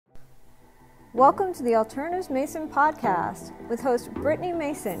Welcome to the Alternatives Mason podcast. With host Brittany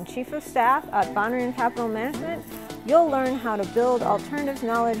Mason, Chief of Staff at Banrion Capital Management, you'll learn how to build alternatives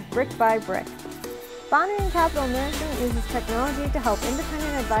knowledge brick by brick. Banrion Capital Management uses technology to help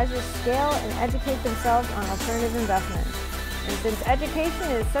independent advisors scale and educate themselves on alternative investments. And since education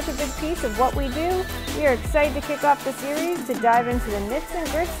is such a big piece of what we do, we are excited to kick off the series to dive into the nits and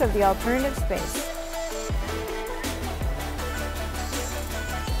grits of the alternative space.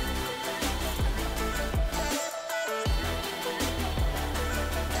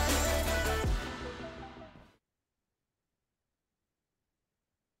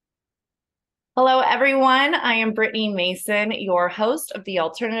 Hello, everyone. I am Brittany Mason, your host of the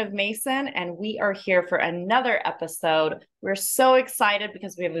Alternative Mason, and we are here for another episode. We're so excited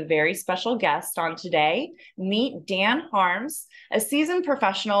because we have a very special guest on today. Meet Dan Harms, a seasoned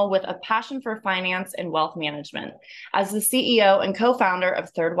professional with a passion for finance and wealth management. As the CEO and co-founder of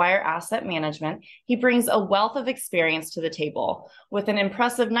Third Wire Asset Management, he brings a wealth of experience to the table. With an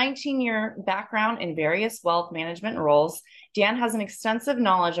impressive 19-year background in various wealth management roles, Dan has an extensive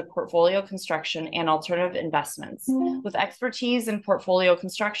knowledge of portfolio construction and alternative investments. With expertise in portfolio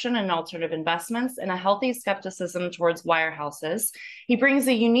construction and alternative investments and a healthy skepticism towards wirehouses, he brings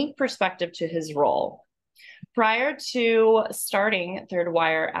a unique perspective to his role. Prior to starting Third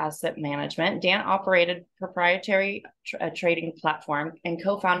Wire Asset Management, Dan operated proprietary trading platform and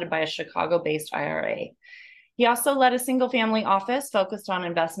co-founded by a Chicago-based IRA. He also led a single-family office focused on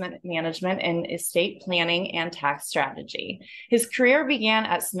investment management and estate planning and tax strategy. His career began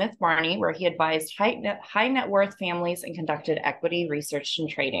at Smith Barney, where he advised high net worth families and conducted equity research and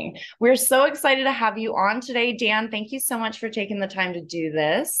trading. We're so excited to have you on today, Dan. Thank you so much for taking the time to do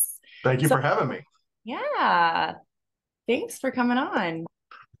this. Thank you for having me. Yeah, thanks for coming on.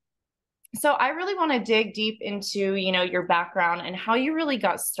 So I really want to dig deep into, your background and how you really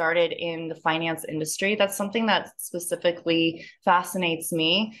got started in the finance industry. That's something that specifically fascinates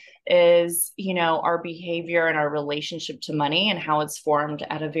me is, our behavior and our relationship to money and how it's formed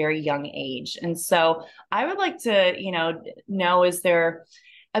at a very young age. And so I would like to, know, is there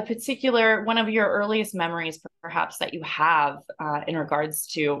a particular one of your earliest memories perhaps that you have in regards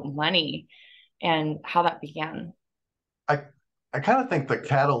to money and how that began? I kind of think the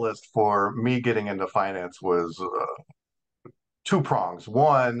catalyst for me getting into finance was two prongs.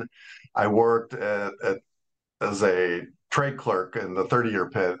 One, I worked as a trade clerk in the 30-year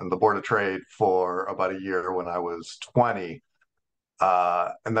pit in the Board of Trade for about a year when I was 20.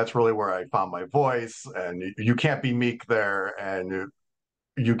 And that's really where I found my voice. And you can't be meek there, and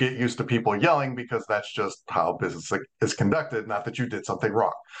you get used to people yelling because that's just how business is conducted, not that you did something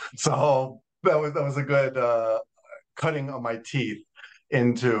wrong. So that was a good cutting of my teeth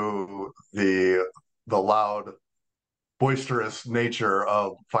into the loud, boisterous nature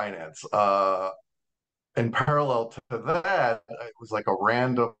of finance. In parallel to that, it was like a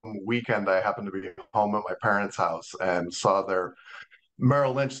random weekend. I happened to be home at my parents' house and saw their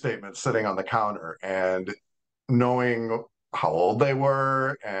Merrill Lynch statement sitting on the counter, and knowing how old they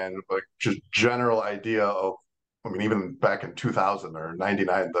were and like just general idea of, even back in 2000 or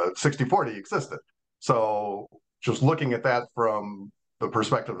 99, the 60/40 existed. So just looking at that from the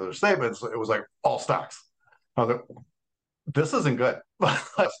perspective of their statements, it was like all stocks. I was like, this isn't good.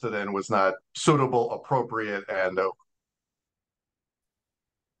 Invested in was not suitable, appropriate, and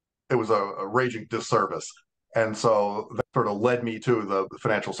it was a raging disservice. And so that sort of led me to the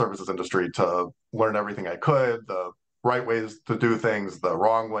financial services industry to learn everything I could, the right ways to do things, the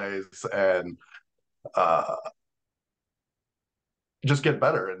wrong ways, and just get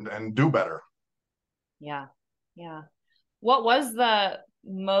better and do better. Yeah. Yeah. What was the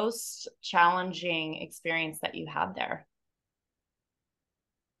most challenging experience that you had there?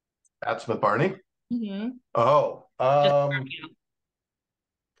 At Smith Barney? Mm-hmm. Oh, I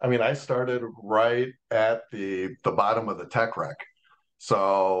started right at the bottom of the tech wreck.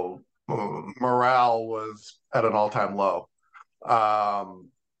 So morale was at an all-time low. I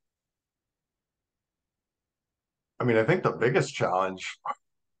think the biggest challenge,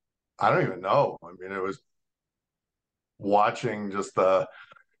 I don't even know. It was watching just the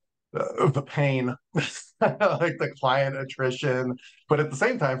pain, like the client attrition. But at the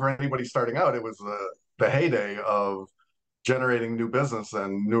same time, for anybody starting out, it was the heyday of generating new business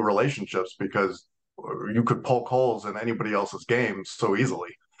and new relationships because you could poke holes in anybody else's game so easily.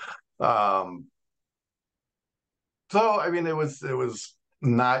 It was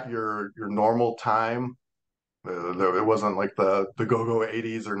not your normal time. It wasn't like the go-go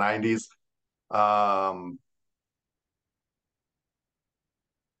 80s or 90s.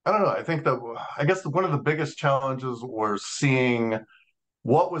 I don't know. I guess one of the biggest challenges were seeing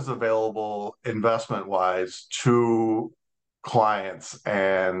what was available investment wise to clients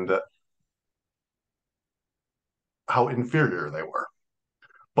and how inferior they were.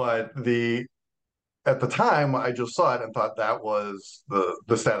 But at the time, I just saw it and thought that was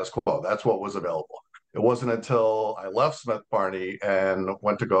the status quo. That's what was available. It wasn't until I left Smith Barney and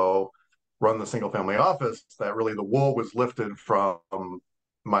went to go run the single family office that really the wool was lifted from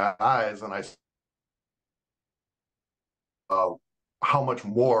my eyes, and I saw how much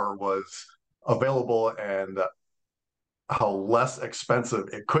more was available and how less expensive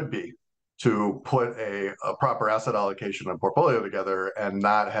it could be to put a proper asset allocation and portfolio together and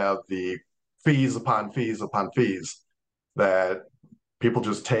not have the fees upon fees upon fees that people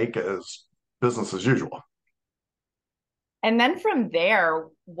just take as business as usual. And then from there,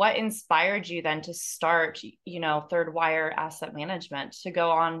 what inspired you then to start, Third Wire Asset Management, to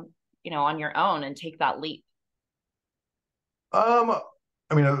go on, on your own and take that leap? I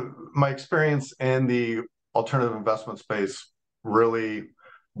mean, my experience in the alternative investment space really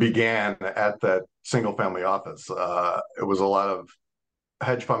began at that single family office. It was a lot of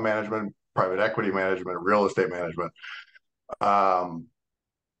hedge fund management, private equity management, real estate management. And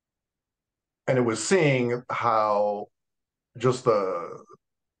it was seeing how just the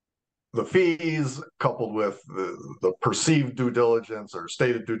fees coupled with the perceived due diligence or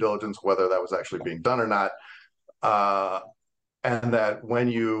stated due diligence, whether that was actually being done or not, and that when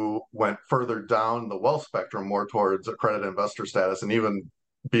you went further down the wealth spectrum, more towards accredited investor status and even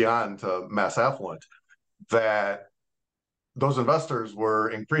beyond to mass affluent, that those investors were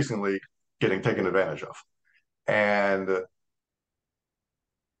increasingly getting taken advantage of. And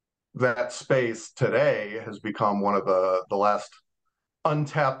that space today has become one of the last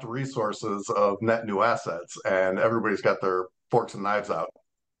untapped resources of net new assets, and everybody's got their forks and knives out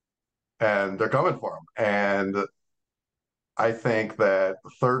and they're coming for them. And I think that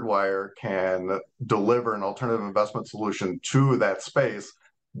Third Wire can deliver an alternative investment solution to that space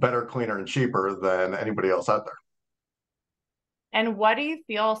better, cleaner, and cheaper than anybody else out there. And what do you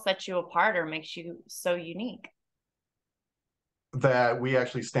feel sets you apart or makes you so unique? That we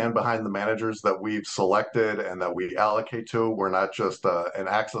actually stand behind the managers that we've selected and that we allocate to. We're not just an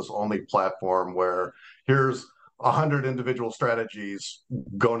access-only platform where here's 100 individual strategies,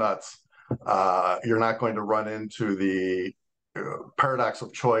 go nuts. You're not going to run into the paradox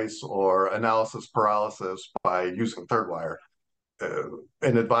of choice or analysis paralysis by using Third Wire.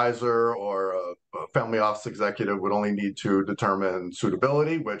 An advisor or a family office executive would only need to determine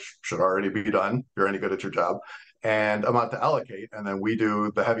suitability, which should already be done if you're any good at your job, and amount to allocate. And then we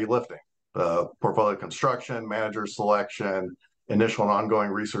do the heavy lifting, the portfolio construction, manager selection, initial and ongoing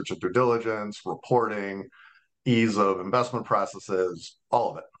research and due diligence, reporting, ease of investment processes,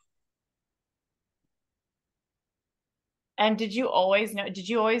 all of it. And did you always know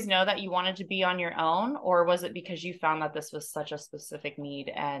that you wanted to be on your own, or was it because you found that this was such a specific need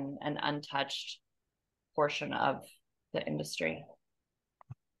and an untouched portion of the industry?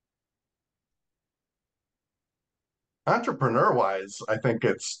 Entrepreneur wise, I think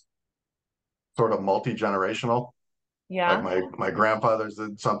it's sort of multi-generational. Yeah. Like my grandfathers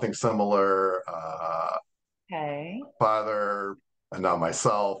did something similar, Okay. father, and now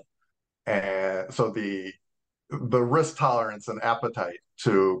myself. And so the risk tolerance and appetite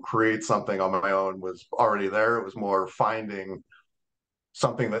to create something on my own was already there. It was more finding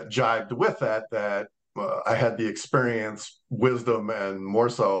something that jived with that I had the experience, wisdom, and more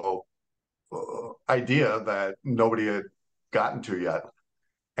so idea that nobody had gotten to yet.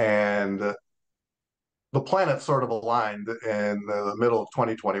 And the planet sort of aligned in the middle of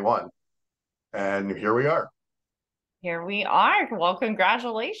 2021. And here we are. Here we are. Well,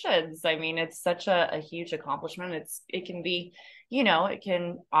 congratulations. I mean, it's such a huge accomplishment. It can be, it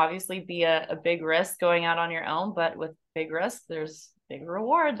can obviously be a big risk going out on your own, but with big risk, there's big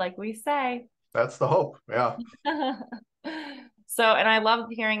reward, like we say. That's the hope. Yeah. So, and I love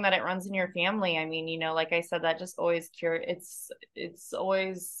hearing that it runs in your family. I mean, like I said, that just always it's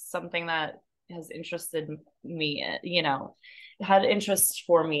always something that has interested me, had interest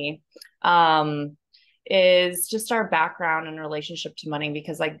for me. Is just our background and relationship to money,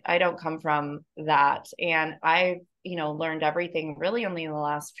 because I don't come from that. And I've, learned everything really only in the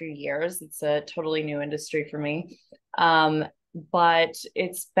last few years. It's a totally new industry for me. But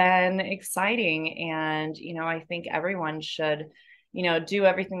it's been exciting. And, I think everyone should, do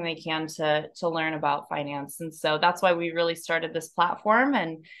everything they can to learn about finance. And so that's why we really started this platform.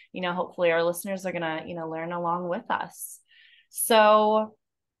 And, hopefully our listeners are going to, learn along with us. So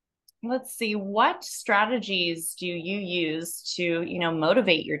let's see, what strategies do you use to,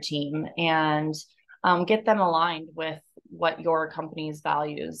 motivate your team? And get them aligned with what your company's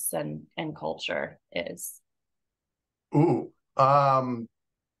values and culture is? Ooh,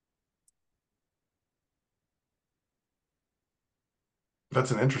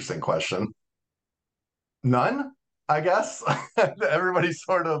 that's an interesting question. None, I guess. Everybody's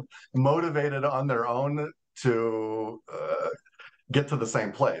sort of motivated on their own to get to the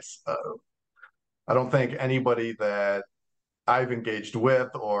same place. I don't think anybody that I've engaged with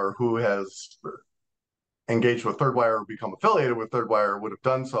or who has engaged with Third Wire or become affiliated with Third Wire would have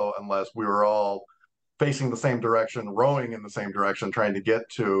done so unless we were all facing the same direction, rowing in the same direction, trying to get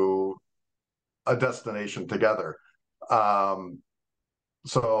to a destination together.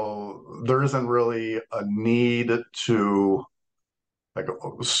 So there isn't really a need to like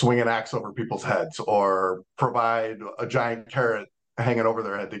swing an axe over people's heads or provide a giant carrot hanging over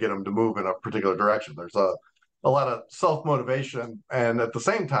their head to get them to move in a particular direction. There's a lot of self-motivation. And at the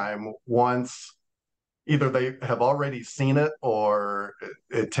same time, once either they have already seen it or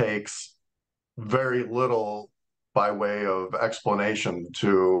it takes very little by way of explanation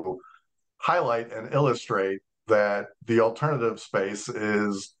to highlight and illustrate that the alternative space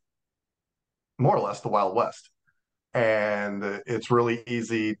is more or less the Wild West. And it's really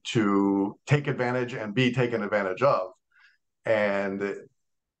easy to take advantage and be taken advantage of. And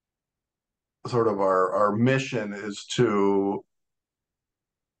sort of our mission is to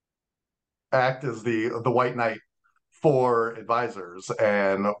act as the white knight for advisors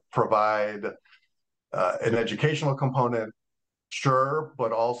and provide an educational component, sure,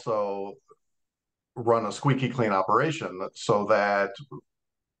 but also run a squeaky clean operation so that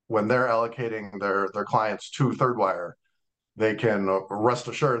when they're allocating their clients to Third Wire, they can rest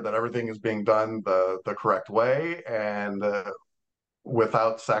assured that everything is being done the correct way and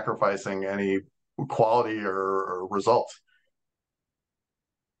without sacrificing any quality or results.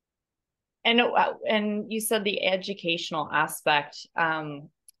 And you said the educational aspect.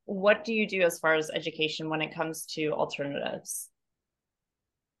 What do you do as far as education when it comes to alternatives?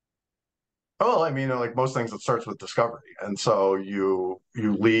 Well, I mean, like most things, it starts with discovery. And so you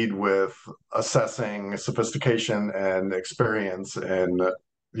lead with assessing sophistication and experience in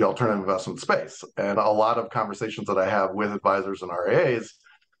the alternative investment space. And a lot of conversations that I have with advisors and RIAs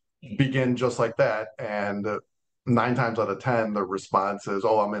begin just like that. And 9 times out of 10, the response is,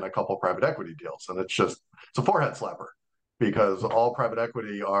 oh, I'm in a couple private equity deals. And it's a forehead slapper because all private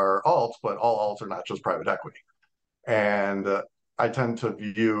equity are alts, but all alts are not just private equity. And I tend to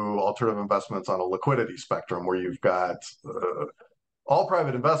view alternative investments on a liquidity spectrum where you've got all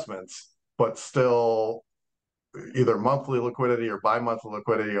private investments, but still either monthly liquidity or bi-monthly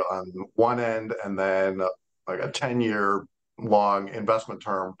liquidity on one end, and then like a 10-year long investment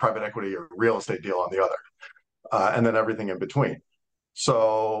term, private equity or real estate deal on the other, and then everything in between.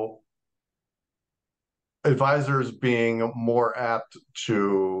 So advisors being more apt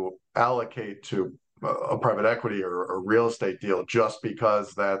to allocate to a private equity or real estate deal just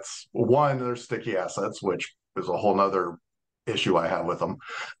because that's one, they're sticky assets, which is a whole nother issue I have with them.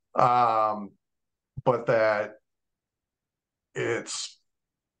 But that it's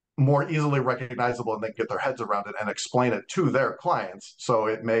more easily recognizable and they can get their heads around it and explain it to their clients. So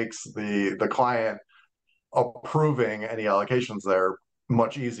it makes the client approving any allocations there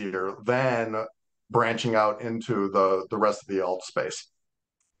much easier than branching out into the rest of the alt space.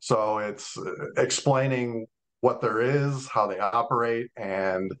 So it's explaining what there is, how they operate,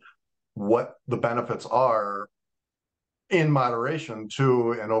 and what the benefits are in moderation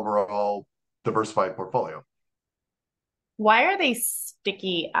to an overall diversified portfolio. Why are they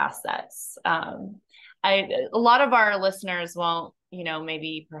sticky assets? A lot of our listeners won't,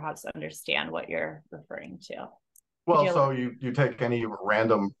 maybe perhaps understand what you're referring to. Well, so you take any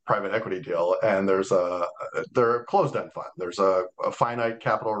random private equity deal and they're a closed-end fund. There's a finite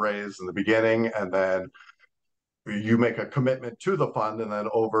capital raise in the beginning, and then you make a commitment to the fund, and then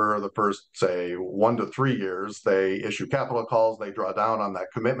over the first, say, 1 to 3 years, they issue capital calls, they draw down on that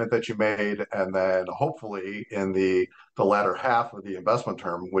commitment that you made, and then hopefully in the latter half of the investment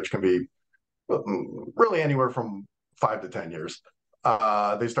term, which can be really anywhere from 5 to 10 years,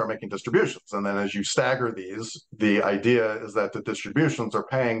 they start making distributions. And then as you stagger these, the idea is that the distributions are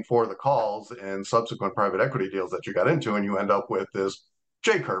paying for the calls in subsequent private equity deals that you got into, and you end up with this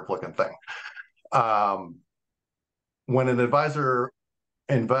J-curve looking thing. When an advisor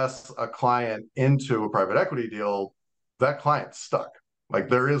invests a client into a private equity deal, that client's stuck. Like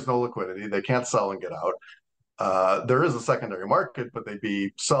there is no liquidity. They can't sell and get out. There is a secondary market, but they'd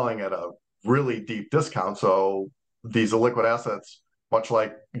be selling at a really deep discount. So these illiquid assets, much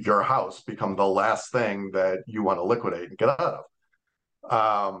like your house, become the last thing that you want to liquidate and get out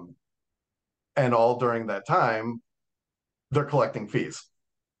of. And all during that time, they're collecting fees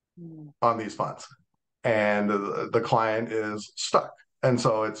on these funds, and the client is stuck. And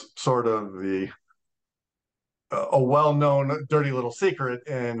so it's sort of a well-known dirty little secret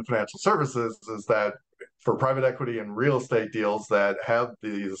in financial services is that for private equity and real estate deals that have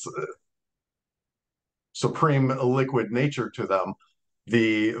these supreme liquid nature to them,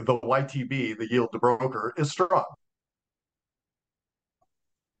 the YTB, the yield to broker, is strong.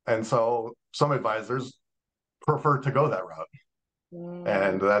 And so some advisors prefer to go that route.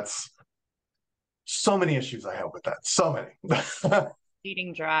 And that's so many issues I have with that. So many.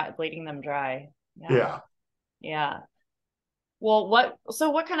 Bleeding them dry. Yeah. Yeah. Well, what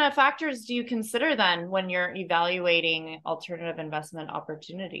kind of factors do you consider then when you're evaluating alternative investment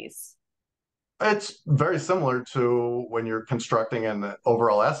opportunities? It's very similar to when you're constructing an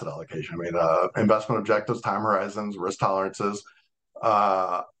overall asset allocation. I mean, investment objectives, time horizons, risk tolerances,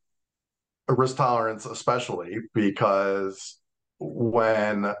 risk tolerance, especially because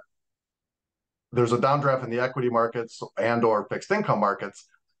when there's a downdraft in the equity markets and or fixed income markets,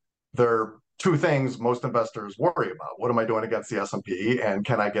 there are two things most investors worry about. What am I doing against the S&P, and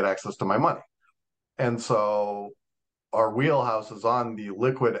can I get access to my money? And so our wheelhouse is on the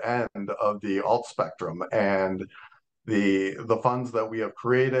liquid end of the alt spectrum, and the funds that we have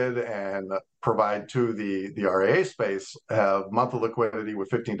created and provide to the RIA space have monthly liquidity with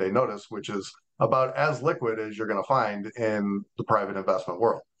 15-day notice, which is about as liquid as you're going to find in the private investment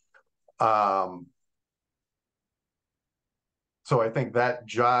world. So I think that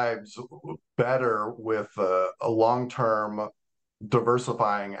jives better with a long-term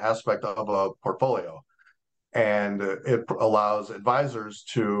diversifying aspect of a portfolio. And it allows advisors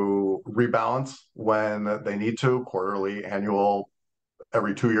to rebalance when they need to, quarterly, annual,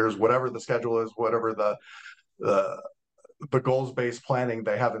 every 2 years, whatever the schedule is, whatever the goals-based planning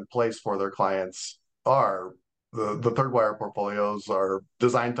they have in place for their clients are. The third wire portfolios are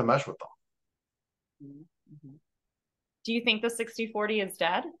designed to mesh with them. Mm-hmm. Do you think the 60/40 is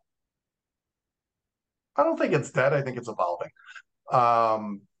dead? I don't think it's dead. I think it's evolving.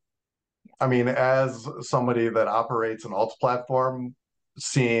 I mean, as somebody that operates an alt platform,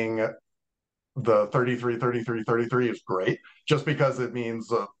 seeing the 33, 33, 33 is great, just because it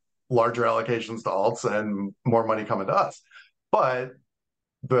means larger allocations to alts and more money coming to us. But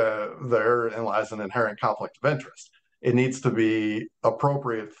therein lies an inherent conflict of interest. It needs to be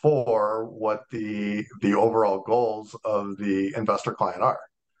appropriate for what the overall goals of the investor client are.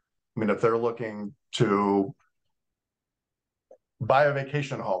 I mean, if they're looking to buy a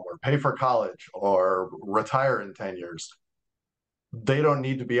vacation home or pay for college or retire in 10 years, they don't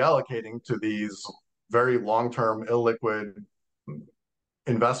need to be allocating to these very long-term illiquid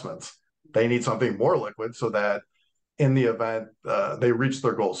investments. They need something more liquid so that in the event they reach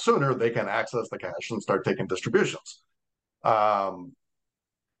their goals sooner, they can access the cash and start taking distributions. So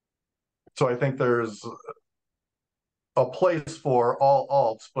I think there's a place for all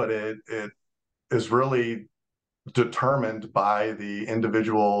alts, but it is really determined by the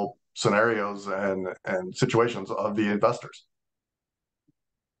individual scenarios and situations of the investors.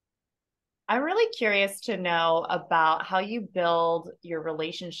 I'm really curious to know about how you build your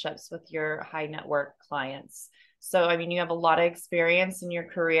relationships with your high net worth clients. So, I mean, you have a lot of experience in your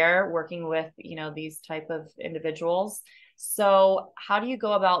career working with, these type of individuals. So how do you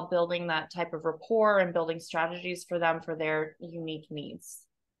go about building that type of rapport and building strategies for them for their unique needs?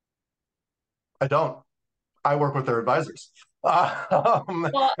 I don't. I work with their advisors.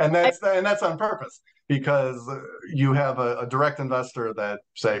 Well, and that's on purpose, because you have a direct investor that,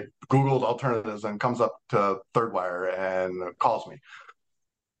 say, Googled alternatives and comes up to Third Wire and calls me.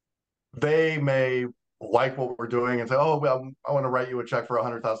 They may like what we're doing and say, oh, well, I want to write you a check for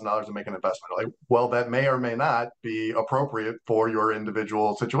 $100,000 and make an investment. Like, well, that may or may not be appropriate for your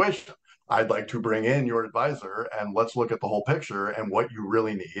individual situation. I'd like to bring in your advisor and let's look at the whole picture and what you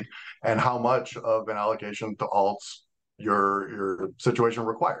really need and how much of an allocation to alts your situation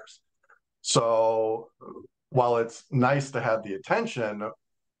requires. So while it's nice to have the attention,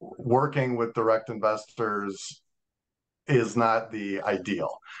 working with direct investors is not the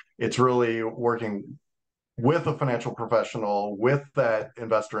ideal. It's really working with a financial professional, with that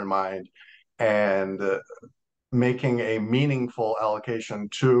investor in mind, and making a meaningful allocation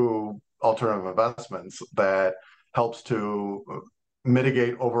to alternative investments that helps to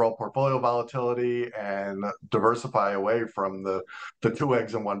mitigate overall portfolio volatility and diversify away from the two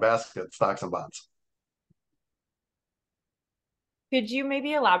eggs in one basket, stocks and bonds. Could you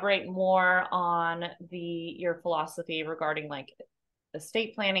maybe elaborate more on your philosophy regarding like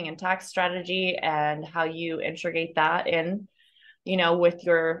estate planning and tax strategy and how you integrate that in with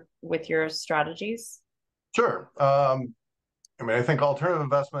your strategies? Sure. I mean, I think alternative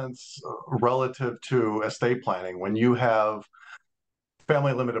investments relative to estate planning, when you have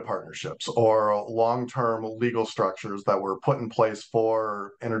family limited partnerships or long-term legal structures that were put in place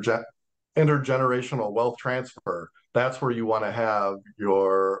for intergenerational wealth transfer, that's where you want to have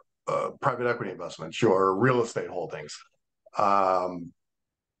your private equity investments, your real estate holdings.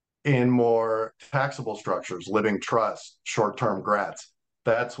 In more taxable structures, living trusts, short-term grants,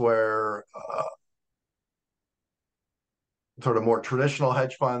 that's where sort of more traditional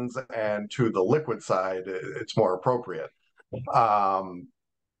hedge funds, and to the liquid side, it's more appropriate.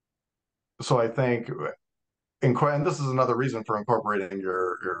 So I think, and this is another reason for incorporating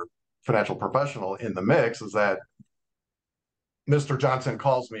your financial professional in the mix, is that Mr. Johnson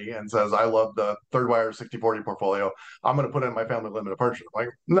calls me and says, I love the third wire 60/40 portfolio. I'm going to put it in my family limited partnership. I'm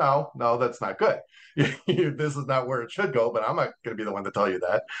like, no, that's not good. This is not where it should go, but I'm not going to be the one to tell you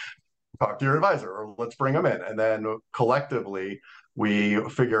that. Talk to your advisor, or let's bring them in. And then collectively, we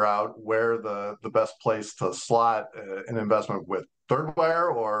figure out where the best place to slot an investment with third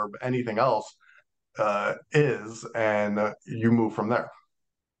wire or anything else is, and you move from there.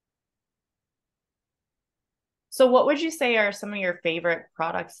 So what would you say are some of your favorite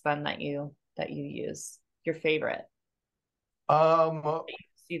products then that you use? Your favorite? That you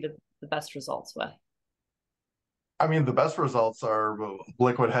see the best results with? I mean, the best results are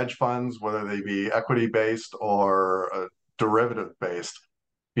liquid hedge funds, whether they be equity based or derivative based,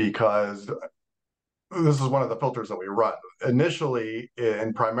 because this is one of the filters that we run. Initially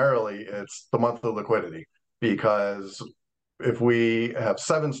and primarily, it's the monthly liquidity, because if we have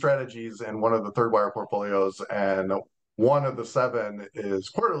 7 strategies in one of the third wire portfolios and one of the 7 is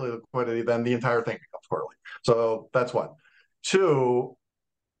quarterly liquidity, then the entire thing becomes quarterly. So that's one. 2,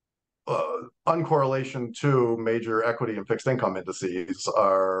 uncorrelation to major equity and fixed income indices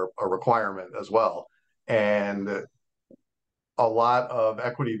are a requirement as well. And a lot of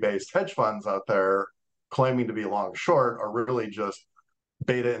equity-based hedge funds out there claiming to be long short are really just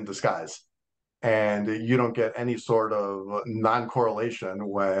beta in disguise. And you don't get any sort of non-correlation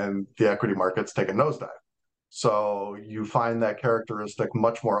when the equity markets take a nosedive. So you find that characteristic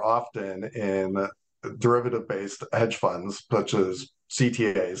much more often in derivative-based hedge funds, such as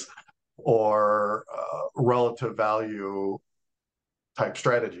CTAs, or relative value type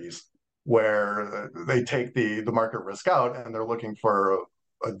strategies, where they take the market risk out and they're looking for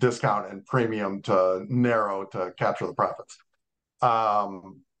a discount and premium to narrow to capture the profits.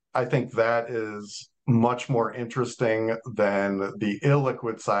 I think that is much more interesting than the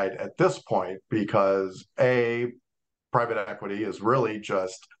illiquid side at this point, because private equity is really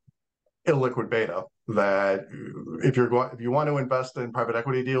just illiquid beta, that if you want to invest in private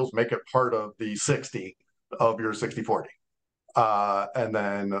equity deals, make it part of the 60 of your 60/40. And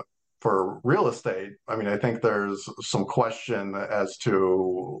then for real estate, I mean, I think there's some question as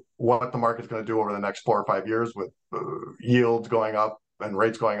to what the market's going to do over the next 4 or 5 years, with yields going up and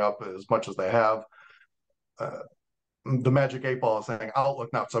rates going up as much as they have. The magic 8 ball is saying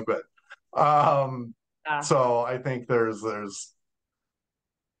outlook not so good. So I think there's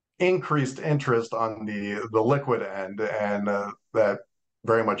increased interest on the liquid end, and that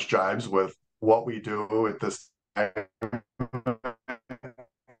very much jives with what we do at this time.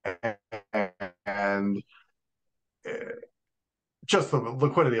 And just the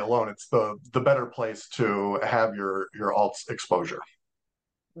liquidity alone, it's the better place to have your alts exposure.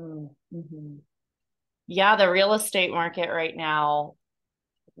 Mm-hmm. Yeah, the real estate market right now,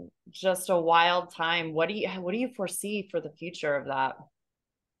 just a wild time. What do you foresee for the future of that?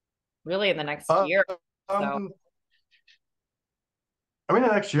 Really, in the next year? I mean, the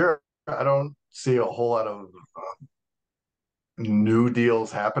next year, I don't see a whole lot of new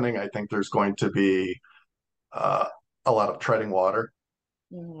deals happening. I think there's going to be a lot of treading water.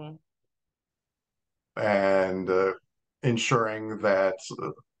 Mm-hmm. And ensuring that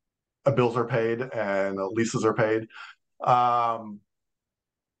bills are paid and leases are paid. But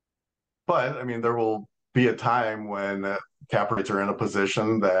I mean, there will be a time when cap rates are in a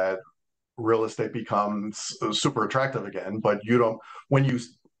position that real estate becomes super attractive again. But you don't, when you're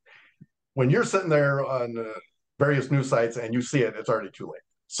sitting there on various news sites and you see it, it's already too late.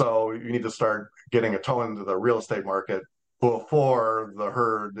 So you need to start getting a toe into the real estate market before the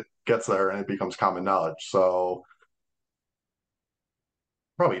herd gets there and it becomes common knowledge. So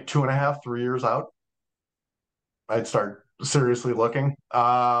probably 2.5, 3 years out, I'd start seriously looking.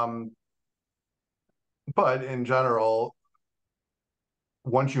 But in general,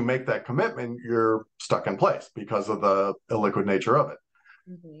 once you make that commitment, you're stuck in place because of the illiquid nature of it.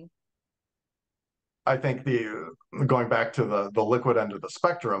 Mm-hmm. I think going back to the liquid end of the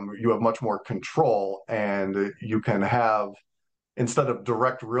spectrum, you have much more control, and you can have, instead of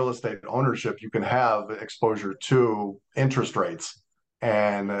direct real estate ownership, you can have exposure to interest rates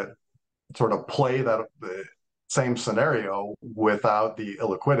and sort of play that the same scenario without the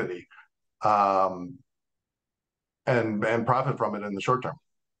illiquidity, and profit from it in the short term.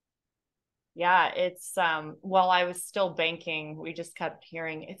 Yeah, it's while I was still banking, we just kept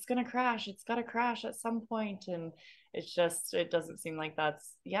hearing it's gonna crash, it's gotta crash at some point. And it doesn't seem like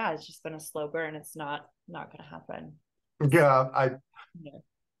it's just been a slow burn. It's not gonna happen. Yeah, Yeah.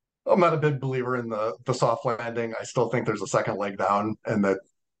 I'm not a big believer in the soft landing. I still think there's a second leg down and that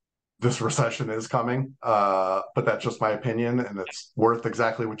this recession is coming. But that's just my opinion, and it's worth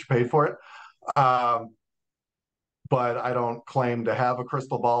exactly what you paid for it. But I don't claim to have a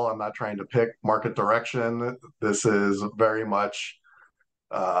crystal ball. I'm not trying to pick market direction. This is very much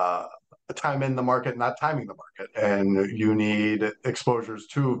time in the market, not timing the market. And you need exposures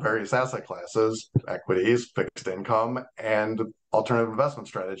to various asset classes, equities, fixed income, and alternative investment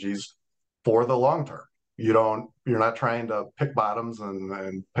strategies for the long term. You're not trying to pick bottoms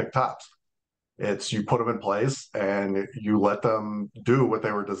and pick tops. It's you put them in place and you let them do what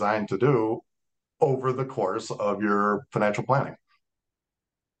they were designed to do over the course of your financial planning.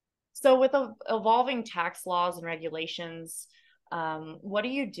 So with evolving tax laws and regulations, what do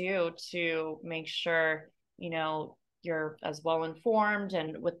you do to make sure, you're as well informed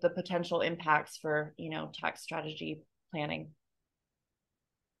and with the potential impacts for, tax strategy planning?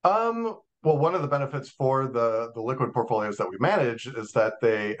 Well, one of the benefits for the liquid portfolios that we manage is that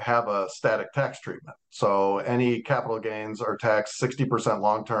they have a static tax treatment. So any capital gains are taxed 60%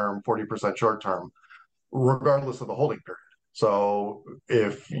 long-term, 40% short-term, regardless of the holding period. So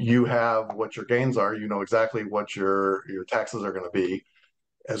if you have what your gains are, you know exactly what your taxes are going to be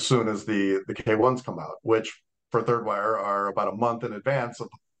as soon as the K1s come out, which for Third Wire are about a month in advance of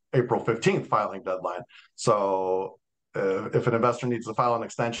April 15th filing deadline. So if an investor needs to file an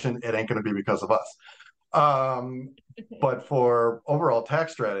extension, it ain't going to be because of us. But for overall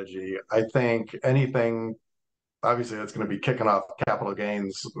tax strategy, I think anything, obviously, that's going to be kicking off capital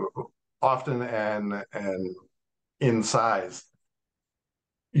gains often and in size,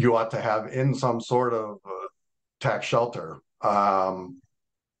 you ought to have in some sort of tax shelter. But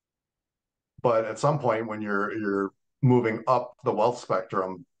at some point, when you're moving up the wealth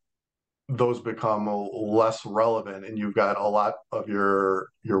spectrum, those become less relevant, and you've got a lot of your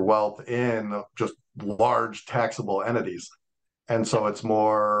wealth in just large taxable entities, and so it's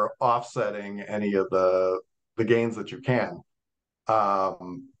more offsetting any of the gains that you can.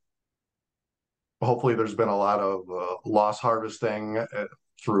 Hopefully, there's been a lot of loss harvesting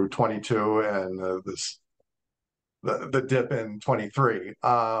through 22 and the dip in 23.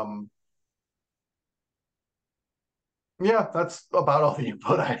 Yeah, that's about all the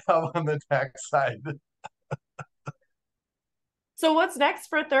input I have on the tax side. So what's next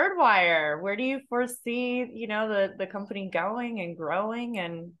for Third Wire? Where do you foresee, the company going and growing?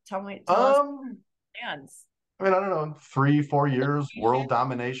 And tell us plans. I mean, I don't know, 3-4 years, world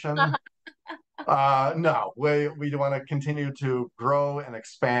domination. No, we want to continue to grow and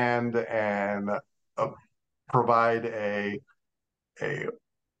expand and provide a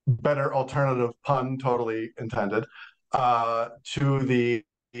better alternative, pun totally intended, to the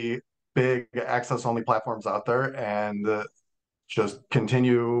big access only platforms out there, and just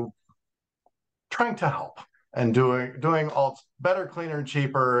continue trying to help and doing all better, cleaner, and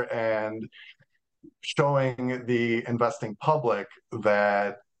cheaper, and showing the investing public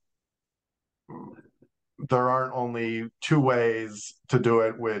that there aren't only two ways to do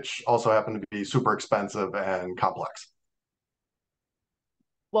it, which also happen to be super expensive and complex.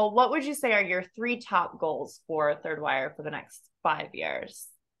 Well, what would you say are your 3 top goals for Third Wire for the next 5 years?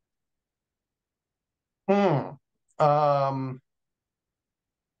 I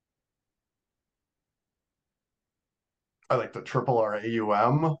like to triple our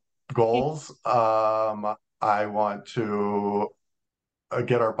AUM goals. I want to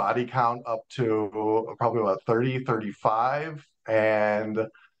get our body count up to probably about 30, 35, and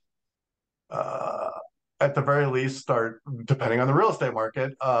at the very least start, depending on the real estate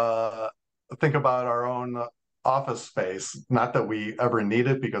market, think about our own office space. Not that we ever need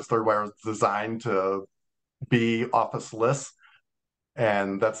it, because Third Wire is designed to be officeless,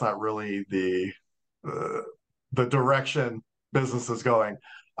 and that's not really the direction business is going.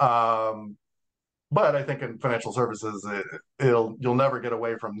 But I think in financial services, you'll never get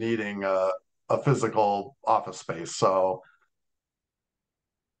away from needing a physical office space. So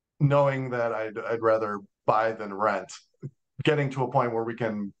knowing that I'd rather buy than rent, getting to a point where we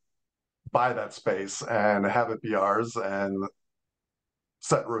can buy that space and have it be ours and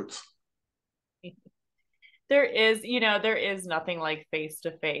set roots. There is nothing like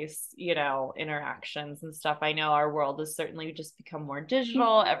face-to-face, interactions and stuff. I know our world has certainly just become more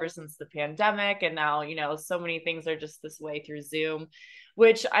digital ever since the pandemic. And now, so many things are just this way through Zoom,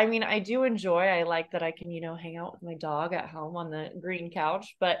 which I do enjoy. I like that I can, hang out with my dog at home on the green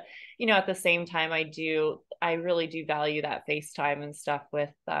couch. But, at the same time, I really do value that FaceTime and stuff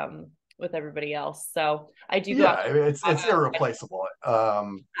with everybody else. So I do go out. It's irreplaceable.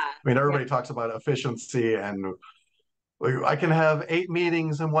 Everybody talks about efficiency, and I can have 8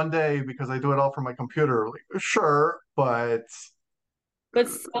 meetings in one day because I do it all from my computer. Sure, but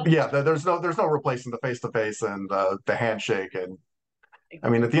there's no replacing the face-to-face and the handshake. And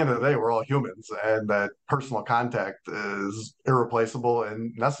at the end of the day, we're all humans, and that personal contact is irreplaceable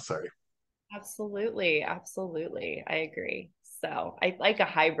and necessary. Absolutely. I agree. So I like a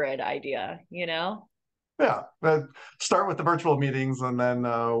hybrid idea, Yeah, start with the virtual meetings, and then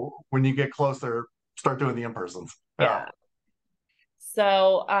when you get closer, start doing the in-persons. Yeah.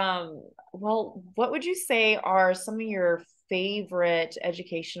 So, well, what would you say are some of your favorite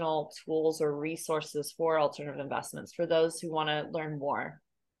educational tools or resources for alternative investments for those who want to learn more?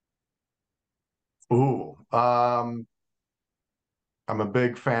 Ooh, I'm a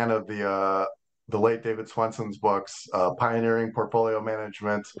big fan of the late David Swenson's books, Pioneering Portfolio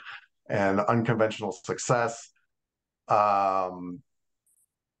Management and Unconventional Success.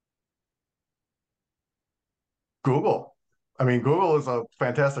 Google. Google is a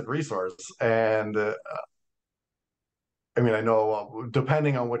fantastic resource, and I know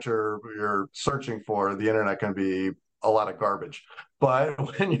depending on what you're searching for, the internet can be a lot of garbage.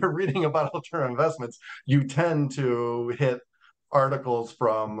 But when you're reading about alternative investments, you tend to hit articles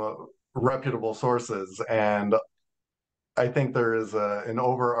from reputable sources, and I think there is an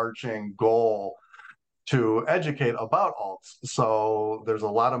overarching goal to educate about alts. So there's a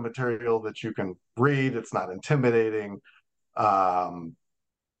lot of material that you can read. It's not intimidating.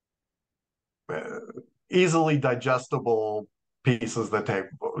 Easily digestible pieces that take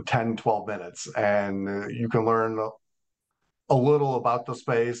 10, 12 minutes, and you can learn a little about the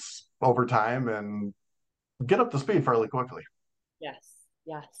space over time and get up to speed fairly quickly. Yes.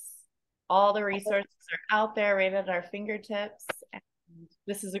 All the resources are out there right at our fingertips. And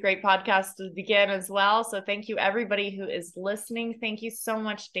this is a great podcast to begin as well. So thank you, everybody who is listening. Thank you so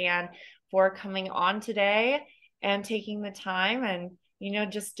much, Dan, for coming on today and taking the time and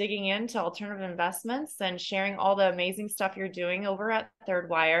just digging into alternative investments and sharing all the amazing stuff you're doing over at Third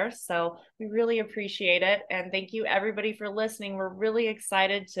Wire. So we really appreciate it. And thank you, everybody, for listening. We're really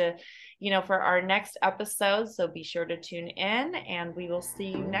excited to, for our next episode. So be sure to tune in, and we will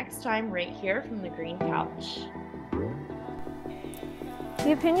see you next time right here from the Green Couch.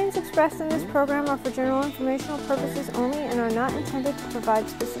 The opinions expressed in this program are for general informational purposes only and are not intended to provide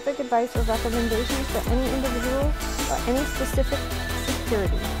specific advice or recommendations for any individual or any specific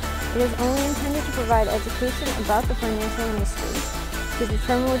security. It is only intended to provide education about the financial industry. To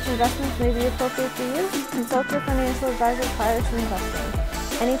determine which investments may be appropriate for you, consult your financial advisor prior to investing.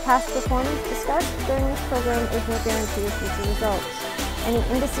 Any past performance discussed during this program is no guarantee of future results. Any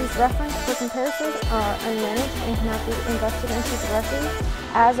indices referenced for comparison are unmanaged and cannot be invested into directly.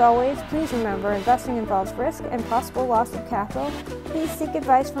 As always, please remember investing involves risk and possible loss of capital. Please seek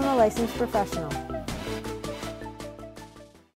advice from a licensed professional.